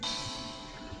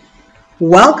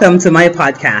Welcome to my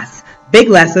podcast, Big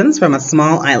Lessons from a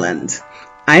Small Island.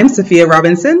 I am Sophia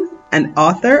Robinson, an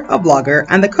author, a blogger,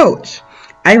 and a coach.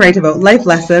 I write about life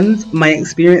lessons, my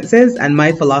experiences, and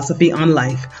my philosophy on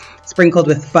life, sprinkled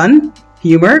with fun,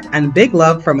 humor, and big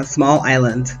love from a small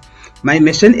island. My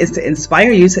mission is to inspire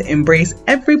you to embrace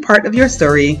every part of your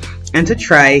story and to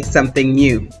try something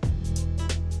new.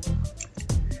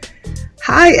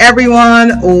 Hi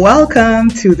everyone, welcome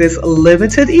to this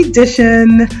limited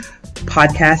edition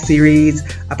podcast series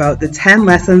about the 10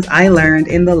 lessons I learned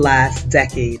in the last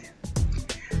decade.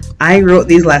 I wrote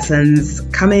these lessons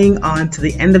coming on to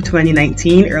the end of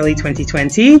 2019, early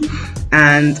 2020,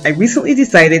 and I recently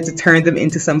decided to turn them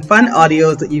into some fun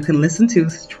audios that you can listen to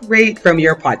straight from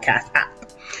your podcast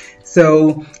app.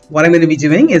 So what I'm going to be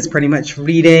doing is pretty much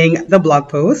reading the blog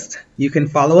post. You can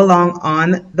follow along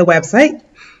on the website,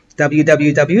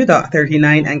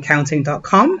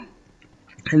 www.39andcounting.com.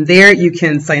 And there you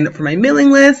can sign up for my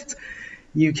mailing list.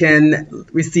 You can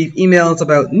receive emails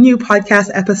about new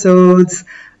podcast episodes,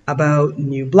 about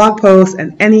new blog posts,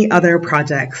 and any other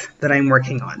projects that I'm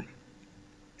working on.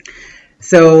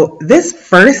 So this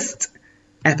first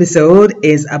episode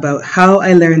is about how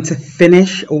I learned to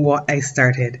finish what I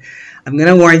started. I'm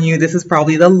going to warn you, this is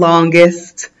probably the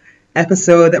longest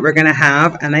episode that we're going to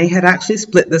have, and I had actually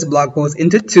split this blog post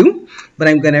into two, but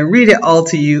I'm going to read it all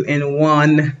to you in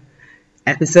one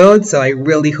episode, so I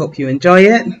really hope you enjoy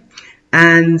it,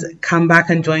 and come back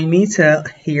and join me to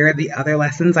hear the other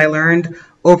lessons I learned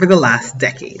over the last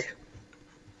decade.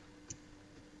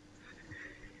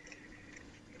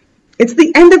 It's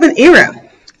the end of an era.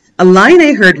 A line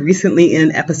I heard recently in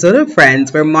an episode of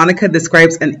Friends where Monica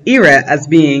describes an era as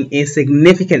being a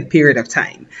significant period of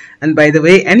time. And by the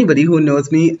way, anybody who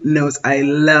knows me knows I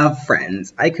love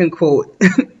Friends. I can quote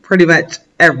pretty much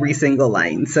every single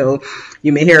line. So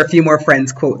you may hear a few more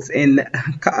Friends quotes in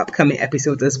upcoming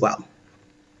episodes as well.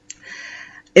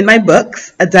 In my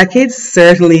books, a decade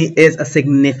certainly is a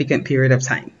significant period of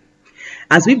time.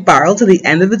 As we barrel to the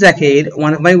end of the decade,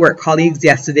 one of my work colleagues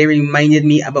yesterday reminded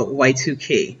me about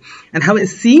Y2K and how it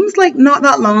seems like not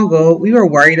that long ago we were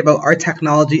worried about our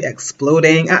technology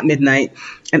exploding at midnight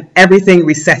and everything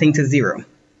resetting to zero.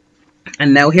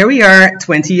 And now here we are,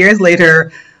 20 years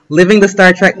later, living the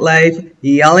Star Trek life,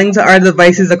 yelling to our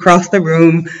devices across the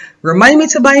room, "Remind me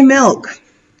to buy milk."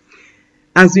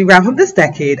 As we wrap up this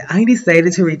decade, I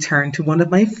decided to return to one of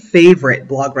my favorite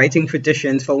blog writing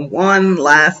traditions for one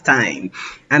last time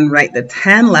and write the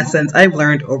 10 lessons I've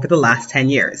learned over the last 10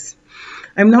 years.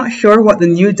 I'm not sure what the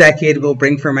new decade will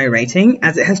bring for my writing,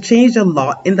 as it has changed a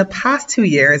lot in the past 2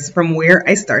 years from where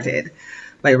I started,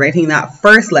 by writing that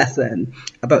first lesson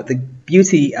about the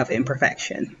beauty of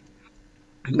imperfection.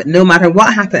 But no matter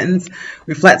what happens,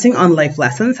 reflecting on life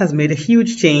lessons has made a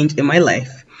huge change in my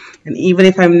life. And even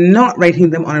if I'm not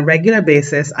writing them on a regular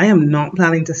basis, I am not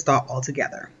planning to stop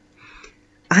altogether.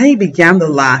 I began the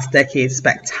last decade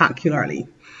spectacularly,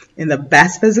 in the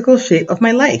best physical shape of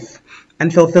my life,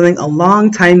 and fulfilling a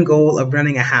long-time goal of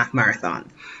running a half marathon,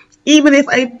 even if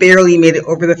I barely made it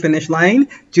over the finish line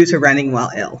due to running while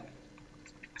ill.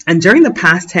 And during the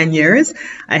past 10 years,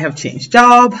 I have changed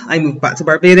job, I moved back to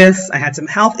Barbados, I had some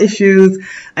health issues,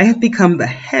 I have become the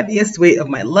heaviest weight of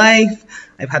my life,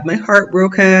 I've had my heart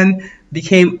broken,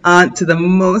 became aunt to the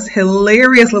most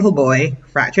hilarious little boy,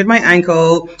 fractured my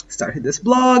ankle, started this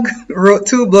blog, wrote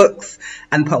 2 books,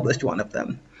 and published one of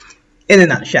them. In a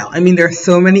nutshell, there are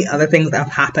so many other things that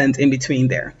have happened in between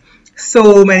there.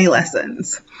 So many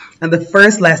lessons. And the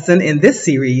first lesson in this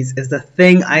series is the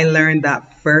thing I learned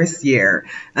that first year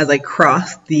as I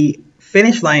crossed the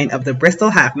finish line of the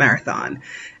Bristol Half Marathon.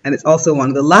 And it's also one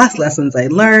of the last lessons I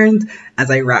learned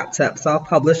as I wrapped up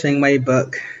self-publishing my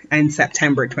book in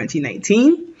September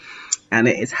 2019. And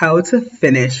it is how to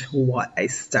finish what I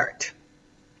start.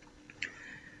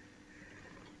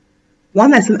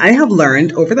 One lesson I have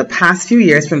learned over the past few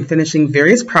years from finishing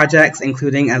various projects,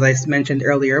 including, as I mentioned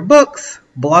earlier, books,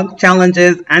 blog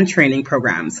challenges, and training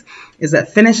programs, is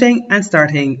that finishing and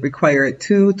starting require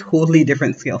 2 totally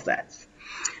different skill sets.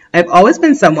 I've always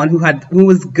been someone who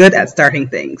was good at starting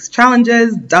things,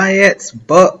 challenges, diets,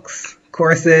 books,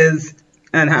 courses,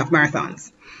 and half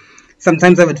marathons.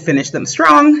 Sometimes I would finish them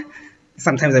strong,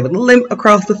 sometimes I would limp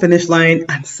across the finish line,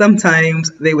 and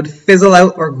sometimes they would fizzle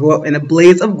out or go up in a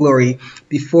blaze of glory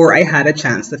before I had a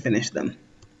chance to finish them.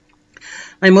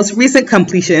 My most recent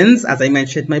completions, as I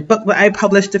mentioned, my book that I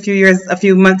published a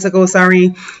few months ago,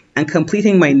 and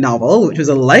completing my novel, which was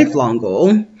a lifelong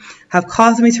goal, have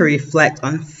caused me to reflect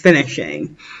on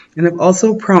finishing, and have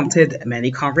also prompted many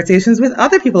conversations with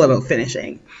other people about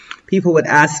finishing. People would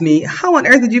ask me, "How on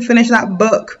earth did you finish that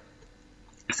book?"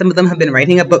 Some of them have been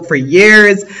writing a book for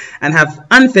years and have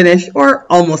unfinished or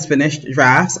almost finished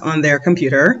drafts on their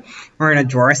computer or in a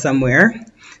drawer somewhere.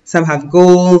 Some have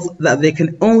goals that they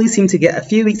can only seem to get a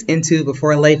few weeks into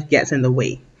before life gets in the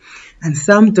way. And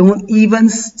some don't even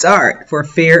start for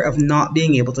fear of not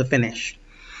being able to finish.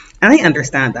 And I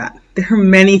understand that. There are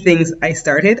many things I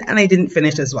started and I didn't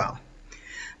finish as well.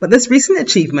 But this recent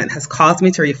achievement has caused me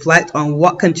to reflect on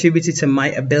what contributed to my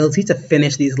ability to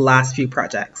finish these last few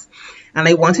projects. And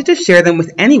I wanted to share them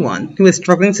with anyone who is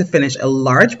struggling to finish a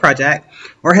large project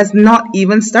or has not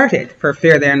even started for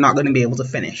fear they're not going to be able to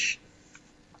finish.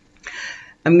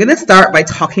 I'm going to start by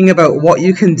talking about what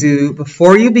you can do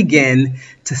before you begin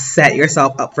to set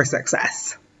yourself up for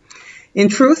success. In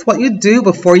truth, what you do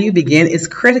before you begin is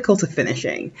critical to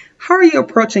finishing. How are you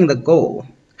approaching the goal?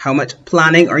 How much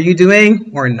planning are you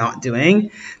doing or not doing?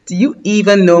 Do you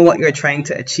even know what you're trying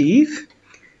to achieve?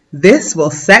 This will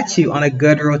set you on a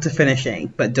good road to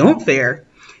finishing, but don't fear.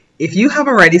 If you have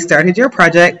already started your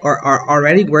project or are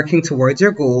already working towards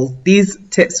your goal, these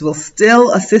tips will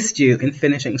still assist you in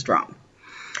finishing strong.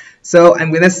 So I'm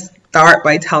going to start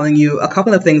by telling you a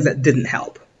couple of things that didn't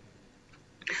help.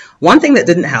 One thing that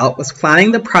didn't help was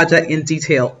planning the project in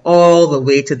detail all the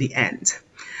way to the end.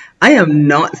 I am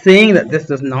not saying that this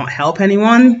does not help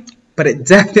anyone, but it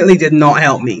definitely did not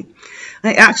help me.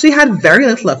 I actually had very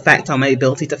little effect on my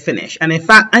ability to finish. And in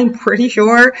fact, I'm pretty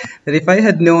sure that if I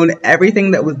had known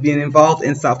everything that was being involved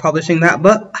in self-publishing that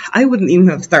book, I wouldn't even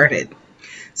have started.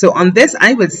 So on this,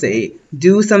 I would say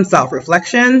do some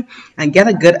self-reflection and get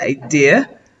a good idea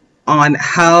on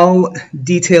how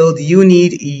detailed you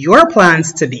need your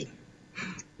plans to be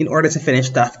in order to finish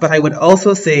stuff. But I would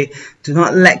also say do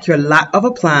not let your lack of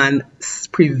a plan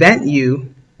prevent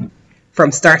you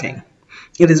from starting.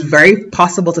 It is very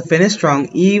possible to finish strong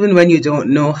even when you don't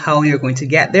know how you're going to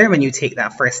get there when you take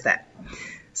that first step.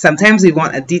 Sometimes we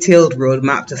want a detailed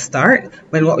roadmap to start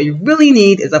when what we really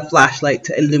need is a flashlight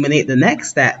to illuminate the next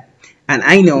step. And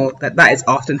I know that that is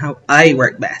often how I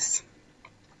work best.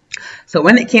 So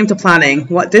when it came to planning,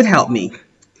 what did help me?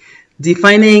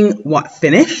 Defining what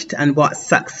finished and what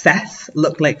success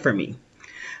looked like for me.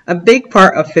 A big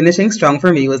part of finishing strong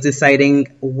for me was deciding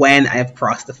when I have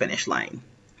crossed the finish line.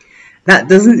 That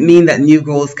doesn't mean that new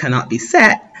goals cannot be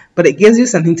set, but it gives you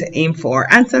something to aim for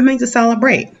and something to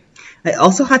celebrate. I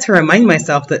also had to remind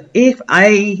myself that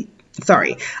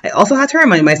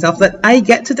I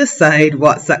get to decide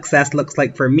what success looks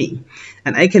like for me.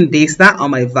 And I can base that on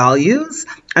my values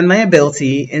and my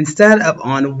ability instead of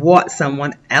on what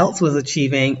someone else was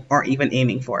achieving or even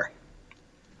aiming for.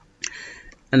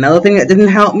 Another thing that didn't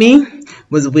help me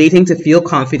was waiting to feel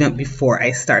confident before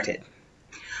I started.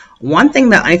 One thing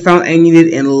that I found I needed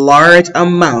in large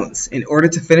amounts in order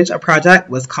to finish a project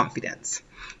was confidence.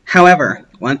 However,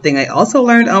 one thing I also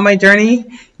learned on my journey,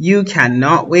 you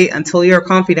cannot wait until you're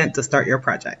confident to start your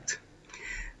project.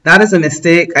 That is a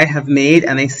mistake I have made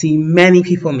and I see many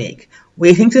people make,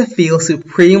 waiting to feel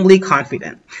supremely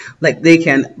confident, like they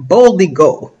can boldly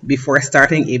go before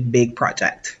starting a big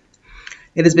project.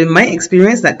 It has been my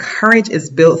experience that courage is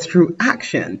built through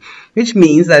action, which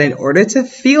means that in order to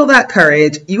feel that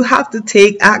courage, you have to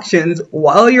take actions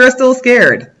while you're still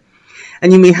scared.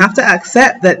 And you may have to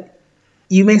accept that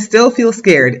you may still feel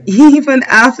scared even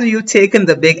after you've taken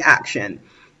the big action.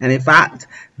 And in fact,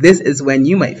 this is when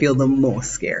you might feel the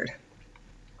most scared.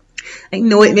 I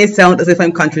know it may sound as if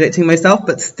I'm contradicting myself,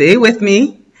 but stay with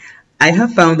me. I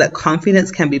have found that confidence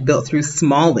can be built through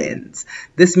small wins.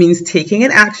 This means taking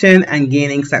an action and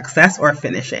gaining success or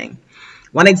finishing.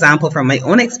 One example from my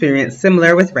own experience,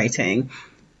 similar with writing.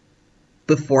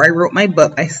 Before I wrote my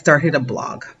book, I started a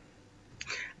blog.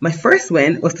 My first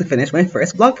win was to finish my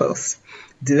first blog post.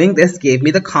 Doing this gave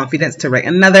me the confidence to write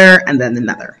another and then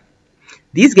another.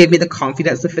 These gave me the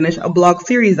confidence to finish a blog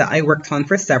series that I worked on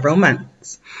for several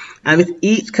months. And with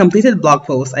each completed blog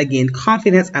post, I gained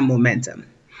confidence and momentum.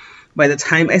 By the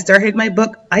time I started my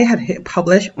book, I had hit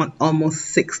publish on almost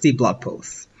 60 blog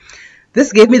posts.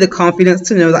 This gave me the confidence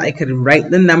to know that I could write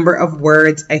the number of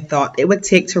words I thought it would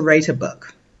take to write a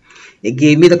book. It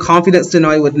gave me the confidence to know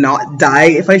I would not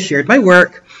die if I shared my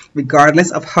work,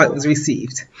 regardless of how it was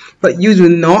received. But you do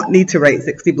not need to write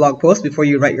 60 blog posts before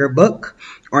you write your book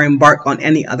or embark on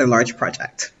any other large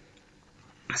project.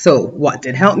 So what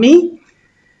did help me?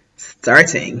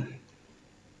 Starting.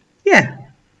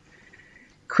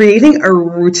 Creating a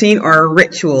routine or a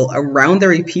ritual around the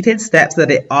repeated steps that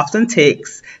it often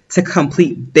takes to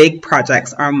complete big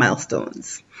projects or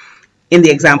milestones. In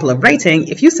the example of writing,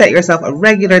 if you set yourself a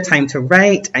regular time to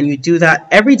write and you do that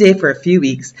every day for a few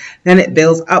weeks, then it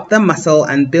builds up the muscle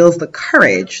and builds the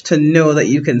courage to know that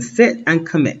you can sit and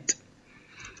commit.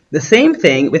 The same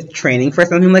thing with training for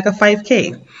something like a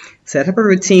 5K. Set up a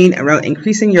routine around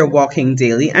increasing your walking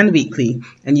daily and weekly,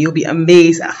 and you'll be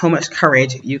amazed at how much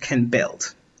courage you can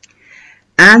build.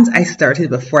 And I started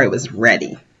before I was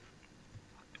ready.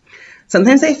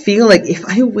 Sometimes I feel like if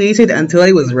I waited until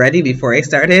I was ready before I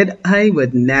started, I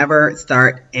would never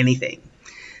start anything.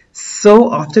 So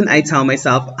often I tell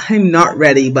myself, I'm not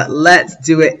ready, but let's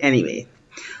do it anyway.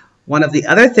 One of the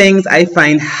other things I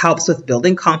find helps with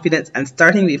building confidence and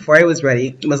starting before I was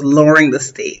ready was lowering the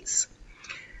stakes.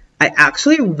 I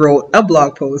actually wrote a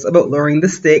blog post about lowering the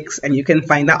stakes, and you can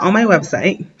find that on my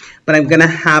website, but I'm going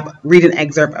to read an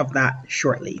excerpt of that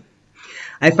shortly.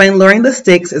 I find lowering the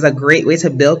stakes is a great way to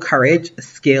build courage,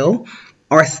 skill,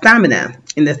 or stamina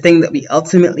in the thing that we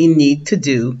ultimately need to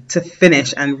do to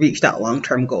finish and reach that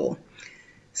long-term goal.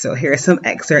 So here are some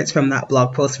excerpts from that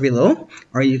blog post below,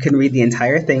 or you can read the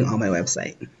entire thing on my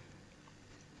website.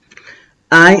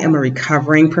 I am a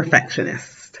recovering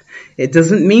perfectionist. It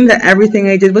doesn't mean that everything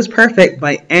I did was perfect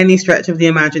by any stretch of the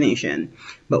imagination,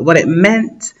 but what it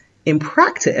meant in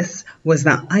practice was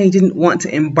that I didn't want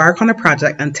to embark on a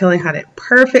project until I had it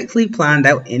perfectly planned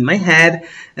out in my head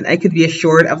and I could be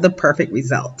assured of the perfect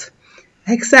result.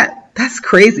 Except that's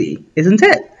crazy, isn't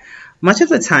it? Much of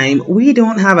the time, we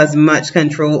don't have as much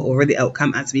control over the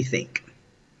outcome as we think.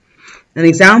 An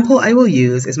example I will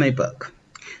use is my book.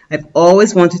 I've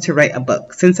always wanted to write a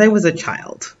book since I was a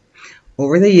child.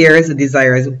 Over the years, the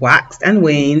desire has waxed and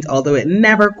waned, although it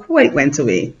never quite went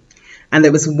away. And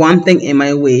there was one thing in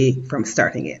my way from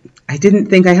starting it. I didn't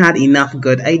think I had enough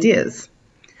good ideas.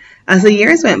 As the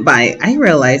years went by, I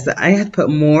realized that I had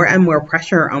put more and more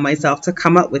pressure on myself to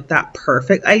come up with that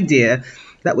perfect idea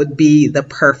that would be the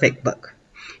perfect book.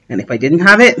 And if I didn't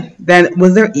have it, then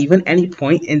was there even any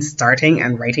point in starting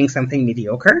and writing something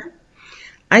mediocre?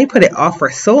 I put it off for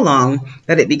so long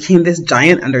that it became this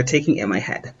giant undertaking in my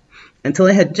head, until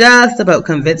I had just about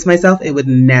convinced myself it would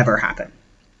never happen.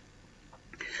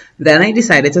 Then I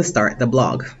decided to start the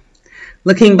blog.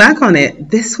 Looking back on it,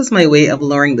 this was my way of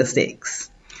lowering the stakes.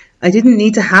 I didn't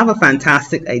need to have a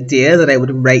fantastic idea that I would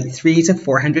write 300 to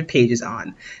 400 pages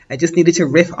on. I just needed to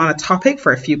riff on a topic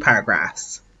for a few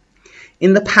paragraphs.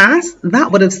 In the past,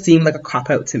 that would have seemed like a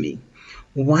cop-out to me.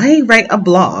 Why write a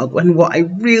blog when what I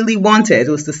really wanted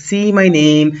was to see my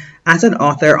name as an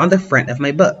author on the front of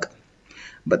my book?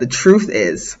 But the truth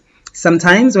is,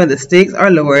 sometimes when the stakes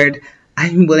are lowered,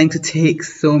 I'm willing to take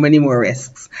so many more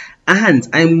risks, and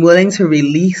I'm willing to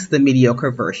release the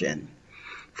mediocre version.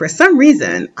 For some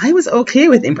reason, I was okay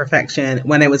with imperfection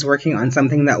when I was working on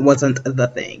something that wasn't the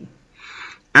thing.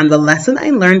 And the lesson I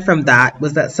learned from that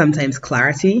was that sometimes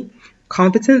clarity,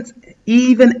 competence,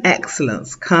 even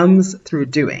excellence comes through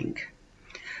doing.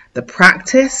 The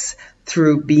practice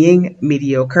through being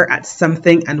mediocre at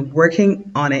something and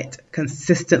working on it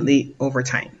consistently over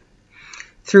time.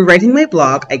 Through writing my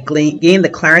blog, I gained the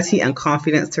clarity and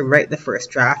confidence to write the first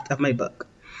draft of my book.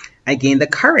 I gained the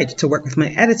courage to work with my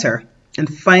editor and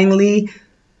finally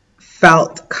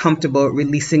felt comfortable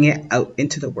releasing it out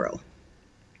into the world.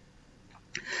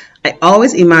 I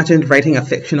always imagined writing a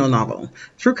fictional novel.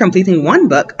 Through completing one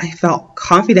book, I felt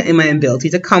confident in my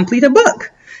ability to complete a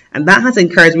book. And that has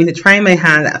encouraged me to try my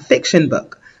hand at a fiction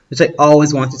book, which I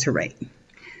always wanted to write.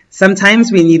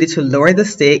 Sometimes we needed to lower the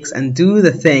stakes and do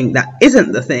the thing that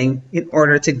isn't the thing in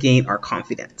order to gain our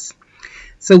confidence.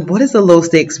 So what is the low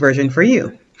stakes version for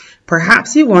you?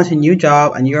 Perhaps you want a new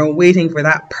job and you're waiting for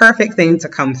that perfect thing to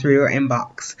come through your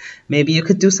inbox. Maybe you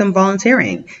could do some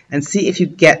volunteering and see if you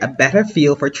get a better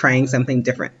feel for trying something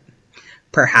different.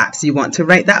 Perhaps you want to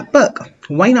write that book.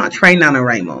 Why not try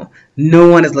NaNoWriMo? No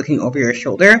one is looking over your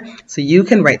shoulder, so you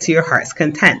can write to your heart's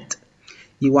content.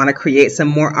 You want to create some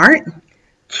more art?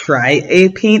 Try a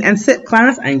paint and sip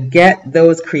class and get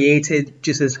those creative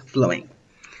juices flowing.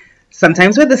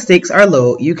 Sometimes when the stakes are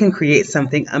low, you can create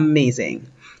something amazing.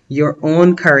 Your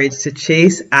own courage to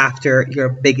chase after your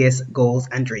biggest goals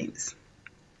and dreams.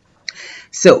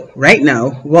 So right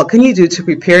now, what can you do to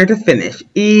prepare to finish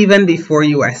even before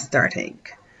you are starting?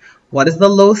 What is the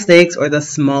low stakes or the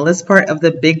smallest part of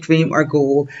the big dream or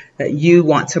goal that you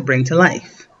want to bring to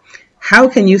life? How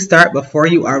can you start before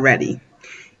you are ready?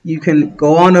 You can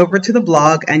go on over to the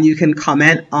blog and you can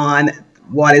comment on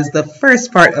what is the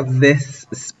first part of this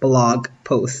blog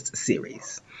post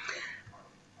series.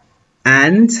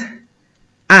 And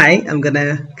I am going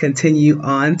to continue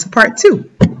on to part 2.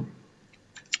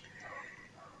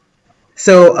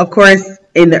 So, of course,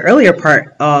 in the earlier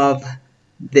part of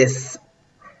this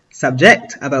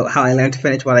subject about how I learned to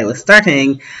finish what I was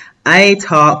starting, I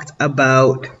talked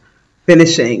about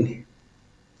finishing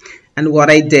and what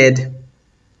I did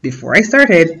before I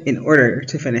started in order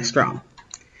to finish strong.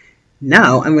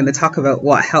 Now I'm going to talk about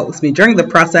what helps me during the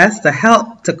process to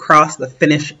help to cross the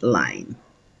finish line.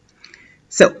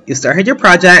 So you started your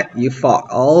project, you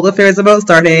fought all the fears about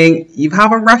starting, you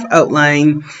have a rough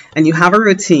outline, and you have a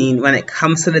routine when it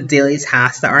comes to the daily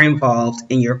tasks that are involved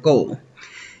in your goal.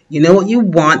 You know what you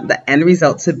want the end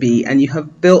result to be, and you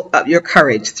have built up your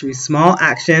courage through small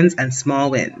actions and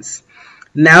small wins.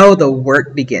 Now the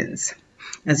work begins.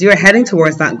 As you are heading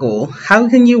towards that goal, how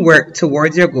can you work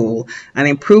towards your goal and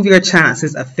improve your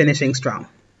chances of finishing strong?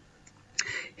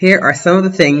 Here are some of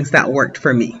the things that worked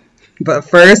for me. But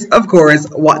first, of course,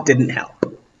 what didn't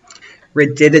help?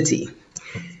 Rigidity.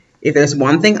 If there's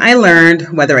one thing I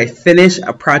learned, whether I finish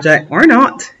a project or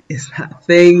not, is that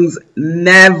things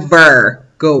never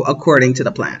go according to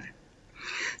the plan.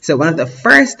 So one of the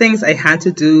first things I had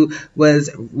to do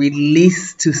was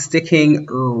release to sticking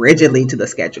rigidly to the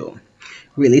schedule.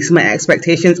 Release my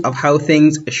expectations of how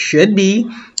things should be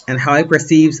and how I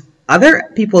perceive other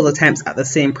people's attempts at the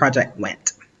same project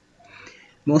went.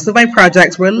 Most of my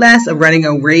projects were less of running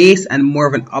a race and more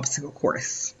of an obstacle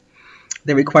course.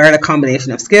 They required a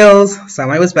combination of skills. Some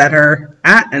I was better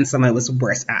at and some I was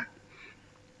worse at.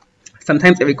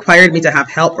 Sometimes it required me to have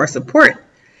help or support.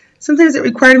 Sometimes it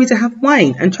required me to have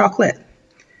wine and chocolate.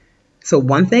 So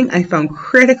one thing I found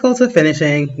critical to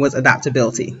finishing was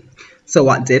adaptability. So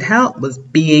what did help was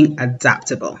being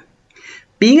adaptable.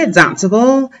 Being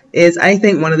adaptable is, I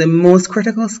think, one of the most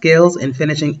critical skills in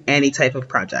finishing any type of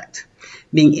project.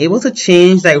 Being able to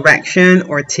change direction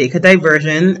or take a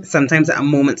diversion, sometimes at a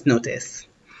moment's notice.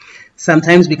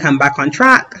 Sometimes we come back on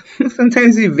track.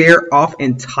 Sometimes we veer off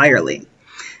entirely.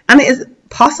 And it is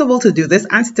possible to do this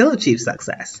and still achieve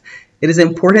success. It is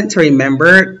important to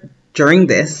remember during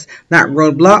this that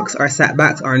roadblocks or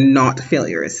setbacks are not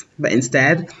failures, but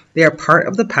instead they are part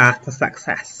of the path to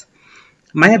success.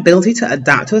 My ability to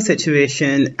adapt to a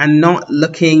situation not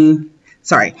looking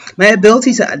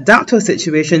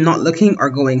or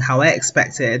going how I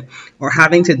expected, or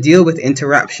having to deal with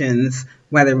interruptions,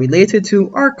 whether related to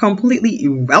or completely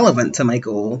irrelevant to my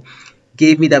goal,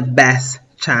 gave me the best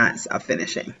chance of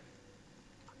finishing.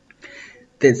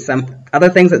 Did some other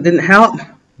things that didn't help?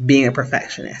 Being a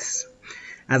perfectionist.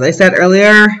 As I said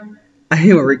earlier, I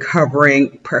am a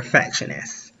recovering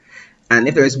perfectionist. And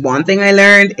if there's one thing I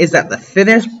learned is that the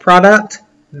finished product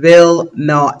will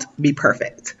not be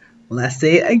perfect. Let's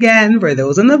say it again for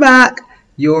those in the back.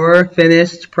 Your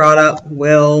finished product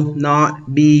will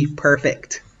not be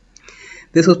perfect.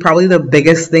 This was probably the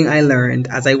biggest thing I learned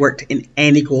as I worked in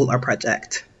any goal or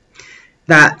project.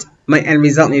 That my end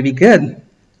result may be good.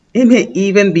 It may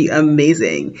even be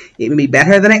amazing. It may be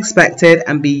better than expected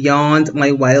and beyond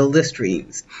my wildest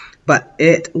dreams. But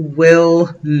it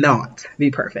will not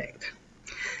be perfect.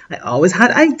 I always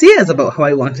had ideas about how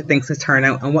I wanted things to turn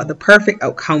out and what the perfect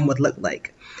outcome would look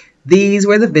like. These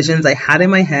were the visions I had in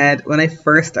my head when I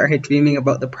first started dreaming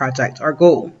about the project or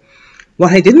goal.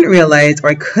 What I didn't realize or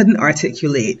I couldn't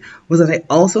articulate was that I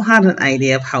also had an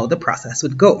idea of how the process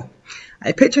would go.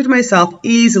 I pictured myself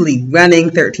easily running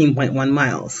 13.1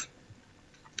 miles.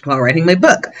 While writing my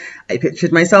book, I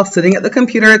pictured myself sitting at the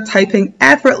computer typing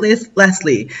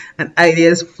effortlessly and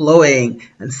ideas flowing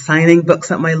and signing books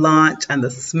at my launch and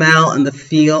the smell and the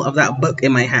feel of that book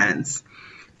in my hands.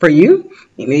 For you,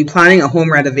 you may be planning a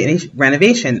home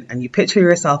renovation and you picture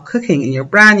yourself cooking in your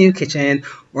brand new kitchen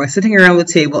or sitting around the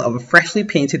table of a freshly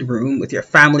painted room with your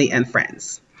family and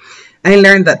friends. I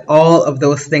learned that all of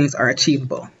those things are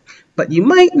achievable, but you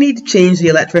might need to change the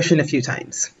electrician a few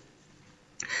times.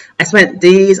 I spent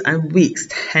days and weeks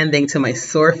tending to my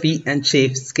sore feet and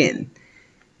chafed skin.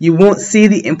 You won't see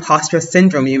the imposter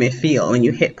syndrome you may feel when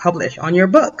you hit publish on your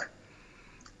book.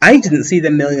 I didn't see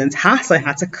the million tasks I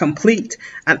had to complete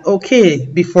and okay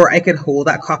before I could hold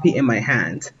that copy in my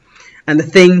hand. And the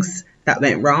things that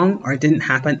went wrong or didn't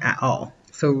happen at all.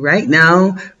 So right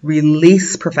now,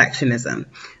 release perfectionism.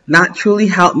 That truly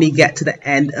helped me get to the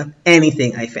end of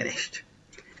anything I finished.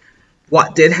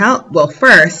 What did help? Well,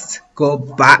 first, go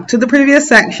back to the previous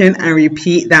section and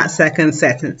repeat that second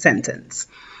sentence.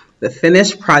 The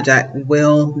finished project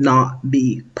will not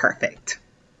be perfect.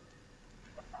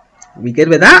 We good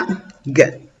with that?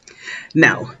 Good.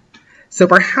 Now, so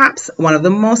perhaps one of the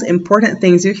most important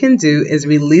things you can do is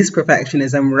release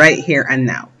perfectionism right here and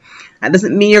now. That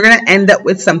doesn't mean you're going to end up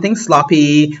with something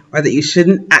sloppy or that you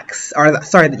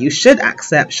should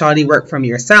accept shoddy work from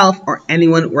yourself or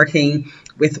anyone working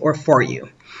with or for you.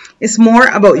 It's more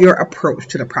about your approach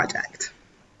to the project.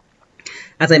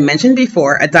 As I mentioned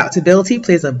before, adaptability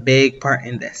plays a big part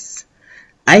in this.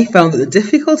 I found that the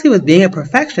difficulty with being a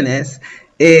perfectionist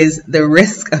is the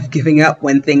risk of giving up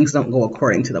when things don't go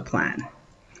according to the plan.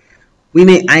 We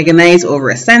may agonize over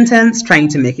a sentence, trying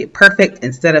to make it perfect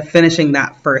instead of finishing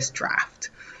that first draft.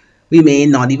 We may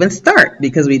not even start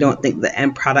because we don't think the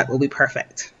end product will be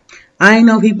perfect. I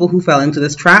know people who fell into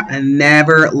this trap and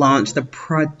never launched the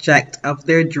project of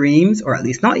their dreams, or at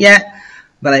least not yet,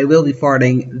 but I will be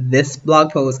forwarding this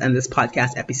blog post and this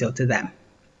podcast episode to them.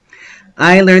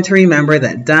 I learned to remember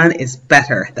that done is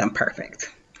better than perfect.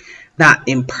 That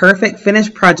imperfect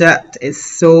finished project is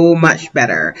so much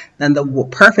better than the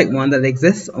perfect one that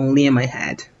exists only in my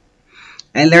head.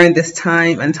 I learned this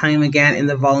time and time again in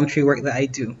the voluntary work that I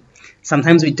do.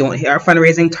 Sometimes we don't hit our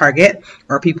fundraising target,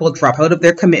 or people drop out of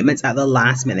their commitments at the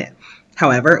last minute.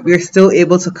 However, we are still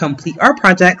able to complete our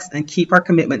projects and keep our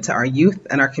commitment to our youth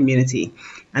and our community,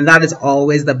 and that is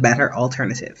always the better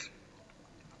alternative.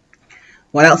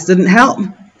 What else didn't help?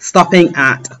 Stopping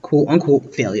at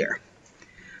quote-unquote failure.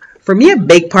 For me, a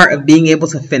big part of being able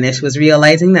to finish was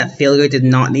realizing that failure did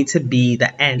not need to be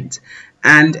the end,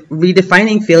 and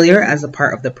redefining failure as a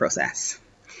part of the process.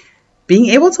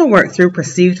 Being able to work through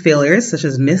perceived failures such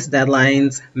as missed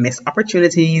deadlines, missed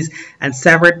opportunities, and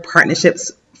severed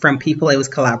partnerships from people I was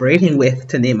collaborating with,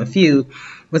 to name a few,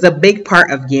 was a big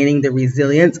part of gaining the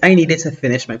resilience I needed to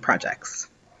finish my projects.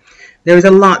 There is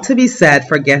a lot to be said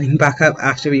for getting back up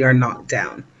after we are knocked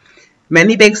down.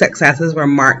 Many big successes were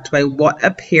marked by what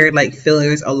appeared like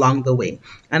failures along the way,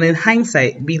 and in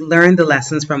hindsight, we learned the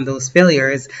lessons from those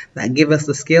failures that give us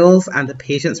the skills and the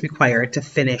patience required to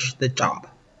finish the job.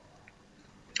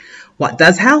 What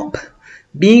does help?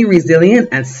 Being resilient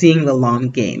and seeing the long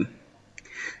game.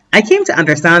 I came to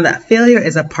understand that failure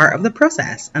is a part of the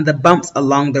process and the bumps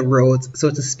along the roads, so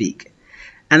to speak.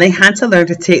 And I had to learn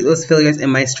to take those failures in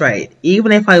my stride,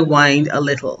 even if I whined a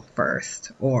little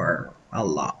first, or a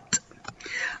lot.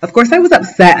 Of course, I was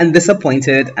upset and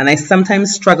disappointed, and I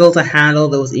sometimes struggle to handle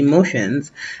those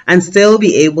emotions and still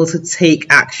be able to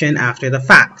take action after the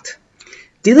fact.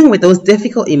 Dealing with those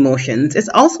difficult emotions is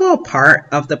also a part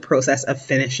of the process of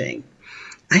finishing.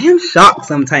 I am shocked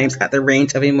sometimes at the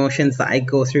range of emotions that I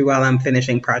go through while I'm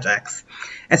finishing projects,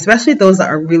 especially those that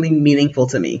are really meaningful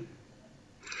to me.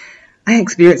 I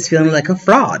experienced feeling like a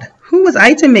fraud. Who was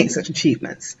I to make such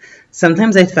achievements?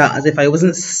 Sometimes I felt as if I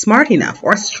wasn't smart enough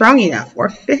or strong enough or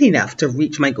fit enough to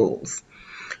reach my goals.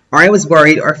 Or I was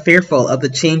worried or fearful of the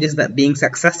changes that being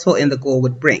successful in the goal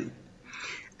would bring.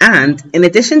 And in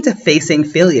addition to facing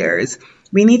failures,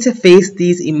 we need to face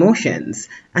these emotions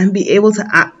and be able to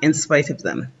act in spite of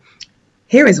them.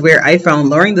 Here is where I found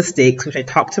lowering the stakes, which I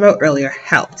talked about earlier,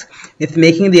 helped with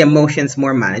making the emotions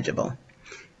more manageable.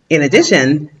 In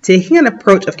addition, taking an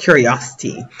approach of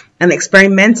curiosity and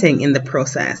experimenting in the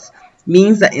process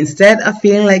means that instead of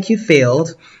feeling like you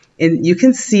failed, you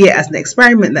can see it as an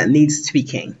experiment that needs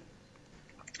tweaking.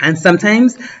 And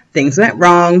sometimes things went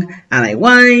wrong, and I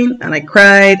whined, and I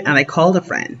cried, and I called a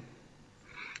friend.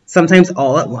 Sometimes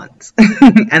all at once.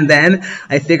 And then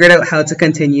I figured out how to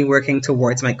continue working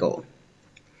towards my goal.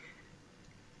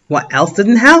 What else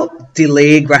didn't help?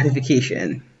 Delayed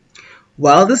gratification.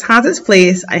 While this has its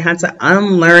place, I had to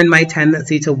unlearn my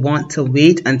tendency to want to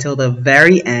wait until the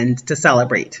very end to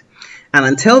celebrate. And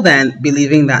until then,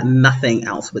 believing that nothing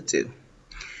else would do.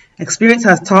 Experience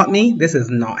has taught me this is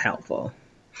not helpful.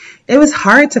 It was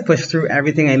hard to push through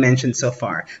everything I mentioned so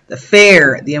far. The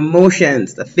fear, the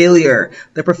emotions, the failure,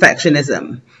 the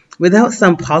perfectionism, without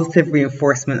some positive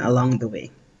reinforcement along the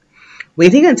way.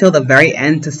 Waiting until the very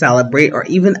end to celebrate or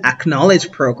even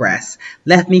acknowledge progress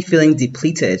left me feeling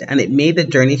depleted, and it made the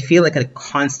journey feel like a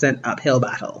constant uphill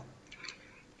battle.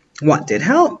 What did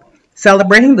help?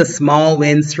 Celebrating the small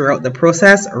wins throughout the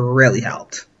process really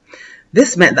helped.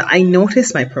 This meant that I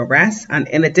noticed my progress, and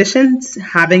in addition,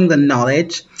 having and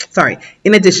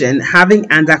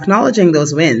acknowledging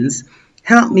those wins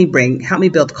helped me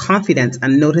build confidence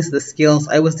and notice the skills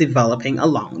I was developing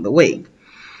along the way.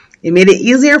 It made it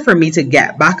easier for me to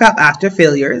get back up after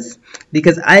failures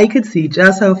because I could see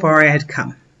just how far I had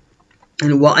come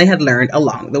and what I had learned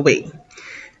along the way.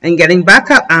 And getting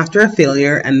back up after a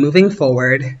failure and moving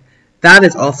forward, that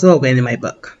is also a win in my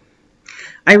book.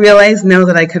 I realize now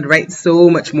that I could write so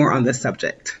much more on this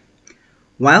subject.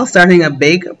 While starting a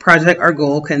big project or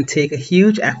goal can take a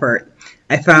huge effort,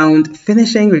 I found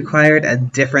finishing required a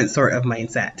different sort of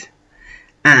mindset.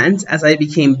 And as I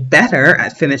became better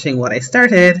at finishing what I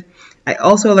started, I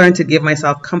also learned to give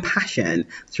myself compassion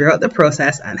throughout the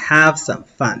process and have some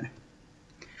fun.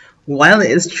 While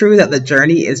it is true that the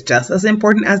journey is just as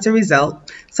important as the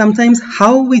result, sometimes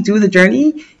how we do the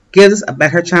journey gives us a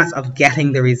better chance of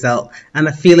getting the result and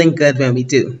of feeling good when we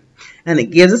do. And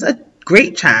it gives us a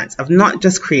great chance of not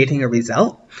just creating a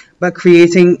result, but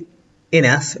creating in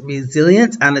us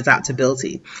resilience and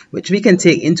adaptability, which we can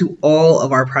take into all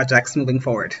of our projects moving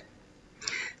forward.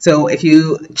 So if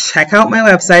you check out my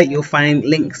website, you'll find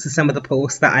links to some of the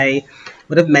posts that I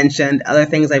would have mentioned, other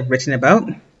things I've written about.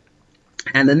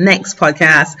 And the next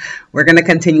podcast, we're going to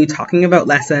continue talking about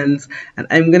lessons. And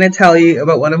I'm going to tell you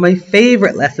about one of my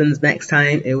favorite lessons next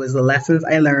time. It was the lessons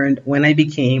I learned when I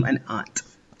became an aunt.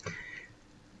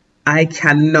 I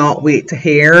cannot wait to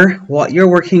hear what you're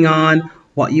working on,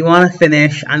 what you want to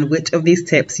finish, and which of these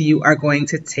tips you are going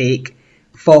to take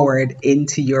forward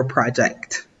into your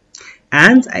project.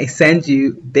 And I send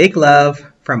you big love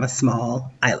from a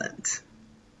small island.